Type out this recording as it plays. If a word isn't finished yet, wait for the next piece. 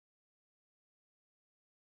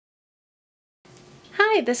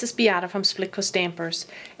Hi, this is Beata from Splitcoaststampers.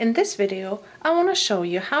 In this video I want to show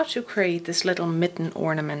you how to create this little mitten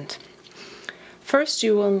ornament. First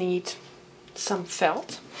you will need some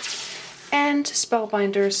felt and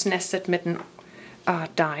Spellbinder's nested mitten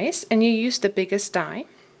dies, and you use the biggest die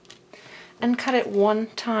and cut it one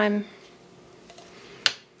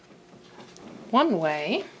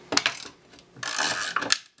way.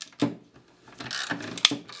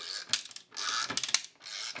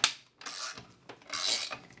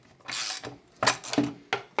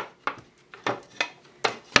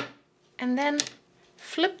 And then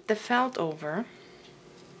flip the felt over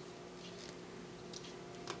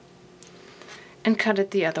and cut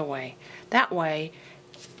it the other way. That way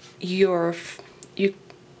you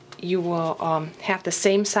will have the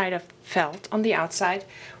same side of felt on the outside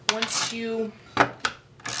once you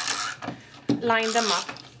line them up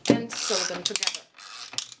and sew them together.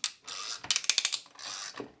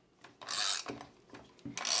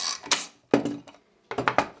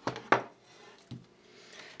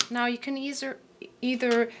 Now you can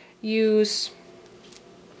either use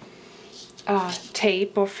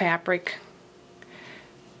tape or fabric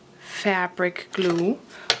glue,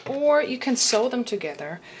 or you can sew them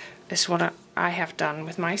together, is what I have done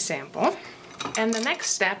with my sample. And the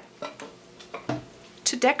next step,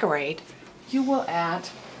 to decorate, you will add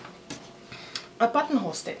a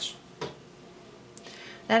buttonhole stitch.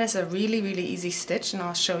 That is a really easy stitch, and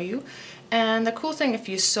I'll show you. And the cool thing, if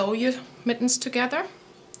you sew your mittens together,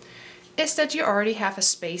 is that you already have a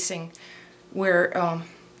spacing where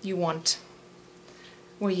you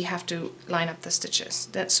have to line up the stitches,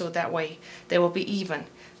 so that way they will be even.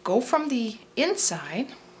 Go from the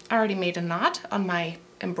inside. I already made a knot on my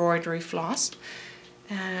embroidery floss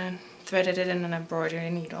and threaded it in an embroidery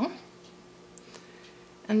needle,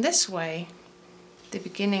 and this way the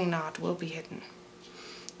beginning knot will be hidden.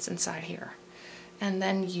 It's inside here. And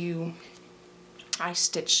then I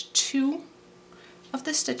stitch 2 of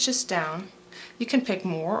the stitches down. You can pick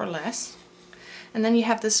more or less, and then you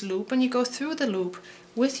have this loop, and you go through the loop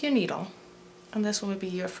with your needle, and this will be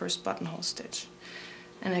your first buttonhole stitch.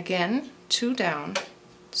 And again, 2 down,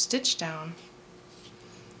 stitch down,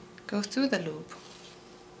 go through the loop,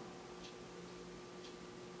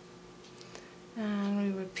 and we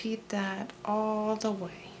repeat that all the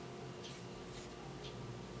way.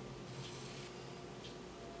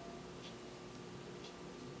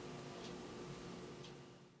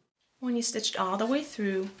 When you stitched all the way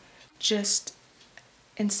through, just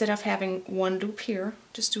instead of having 1 loop here,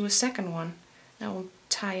 just do a second one. That will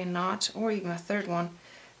tie a knot, or even a third one.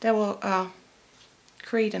 That will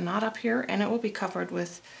create a knot up here, and it will be covered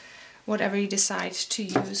with whatever you decide to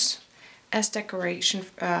use as decoration,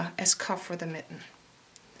 as cuff for the mitten.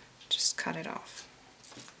 Just cut it off.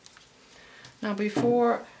 Now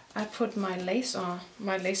before I put my lace on,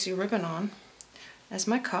 my lacy ribbon on as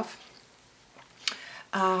my cuff,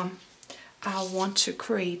 I want to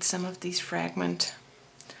create some of these fragment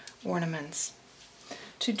ornaments.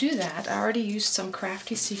 To do that, I already used some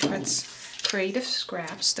Crafty Secrets creative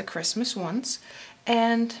scraps, the Christmas ones,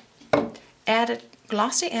 and added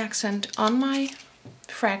glossy accent on my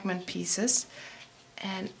fragment pieces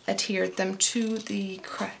and adhered them to the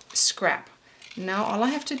scrap. Now all I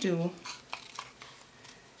have to do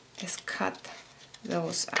is cut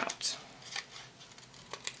those out.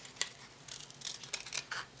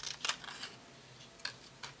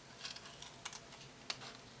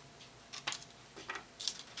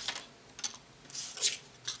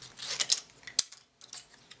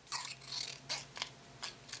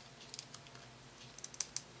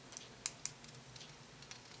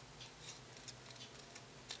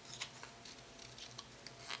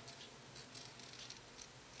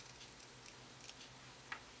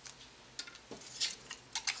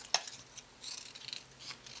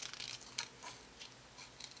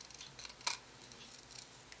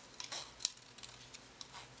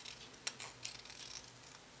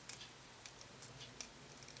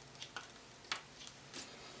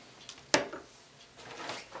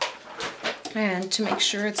 And to make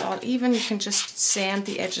sure it's all even, you can just sand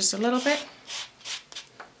the edges a little bit.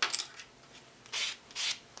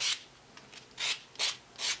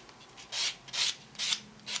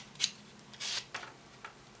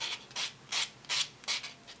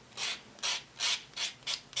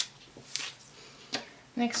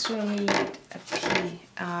 Next we'll need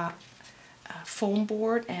a foam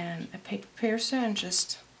board and a paper piercer, and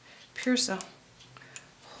just pierce a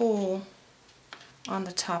hole on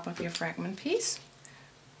the top of your fragment piece,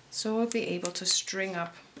 so we'll be able to string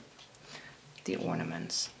up the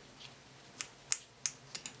ornaments.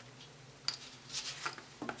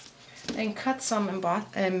 Then cut some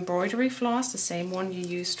embroidery floss, the same one you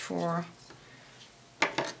used for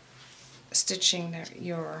stitching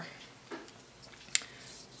your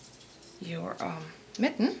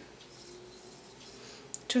mitten,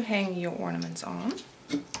 to hang your ornaments on.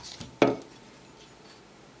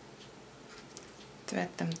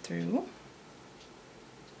 Thread them through. You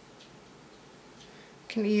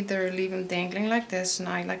can either leave them dangling like this, and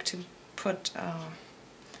I like to put a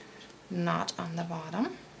knot on the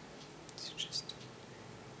bottom. So just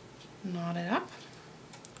knot it up.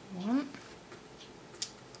 One.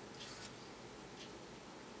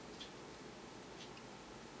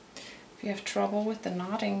 If you have trouble with the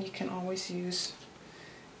knotting, you can always use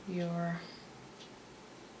your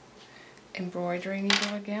embroidery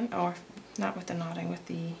needle again, or not with the knotting, with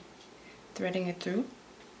the threading it through.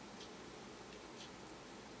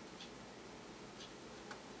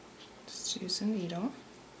 Just use a needle.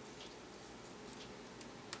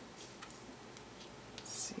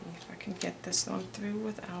 Let's see if I can get this one through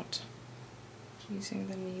without using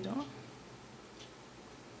the needle.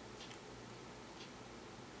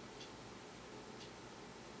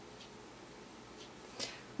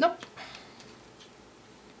 Nope.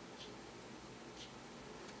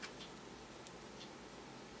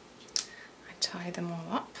 I tie them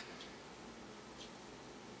all up.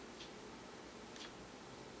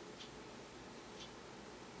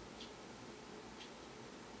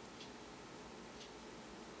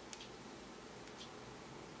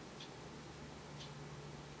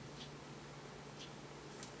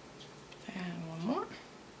 And one more.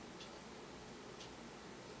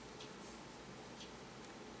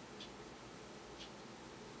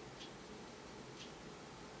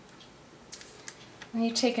 And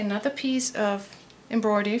you take another piece of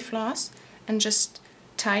embroidery floss and just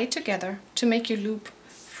tie it together to make your loop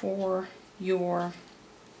for your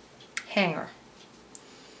hanger.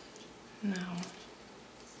 Now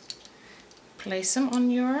place them on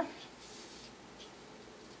your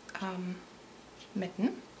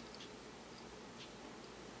mitten,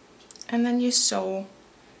 and then you sew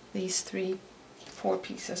these 4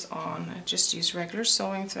 pieces on. I just use regular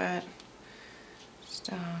sewing thread. Just,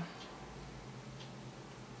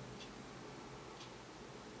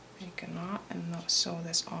 make a knot and sew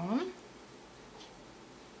this on.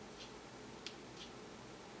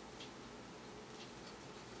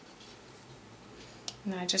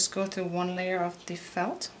 And I just go through one layer of the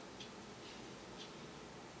felt.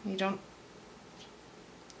 You don't,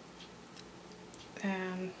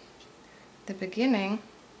 and the beginning,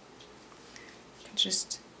 you can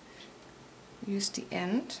just use the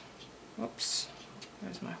end. Whoops,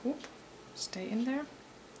 there's my hoop. Stay in there.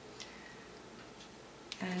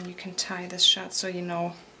 And you can tie this shut so you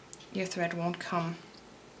know your thread won't come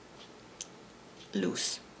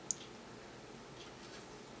loose.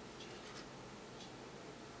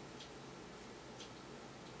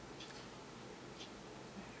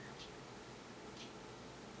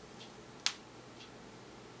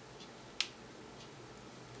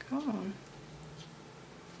 Come on.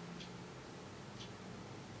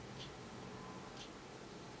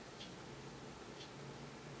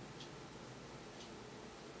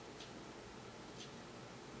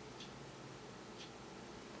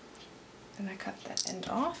 Then I cut that end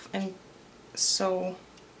off and sew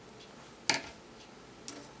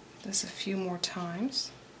this a few more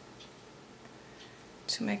times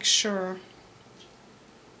to make sure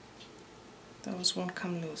those won't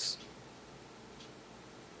come loose.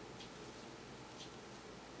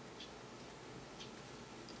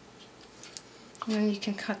 And then you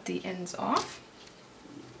can cut the ends off.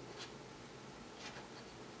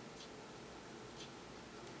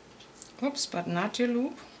 Oops, but not your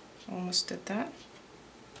loop. Almost did that.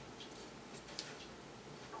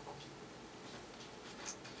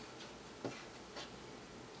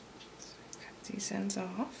 So cut these ends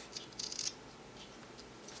off.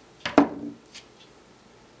 And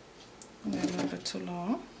they're a little bit too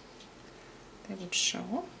long. They would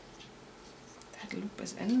show. That loop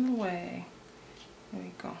is in the way. There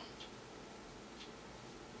we go.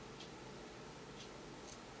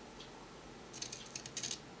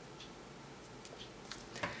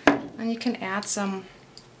 And you can add some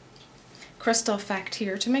crystal effect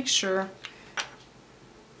here to make sure,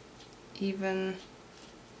 even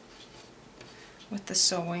with the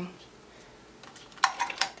sewing,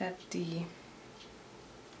 that the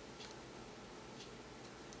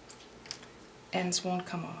ends won't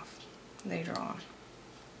come off later on.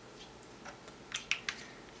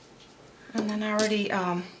 And then I already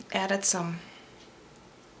added some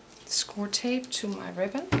score tape to my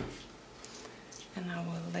ribbon. And I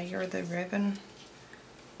will layer the ribbon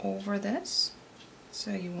over this.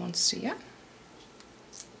 so you won't see it.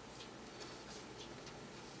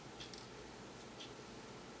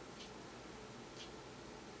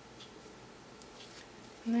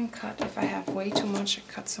 And then cut, if I have way too much, I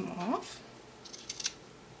cut some off.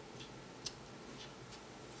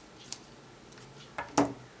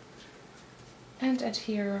 And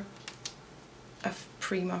adhere a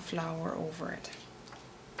Prima flower over it.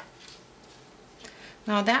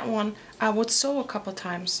 Now that one, I would sew a couple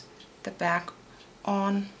times the back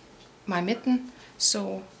on my mitten,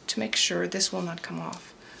 so to make sure this will not come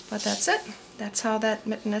off. But that's it. That's how that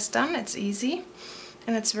mitten is done. It's easy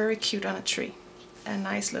and it's very cute on a tree. A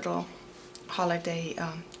nice little holiday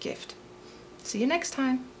gift. See you next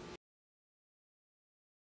time.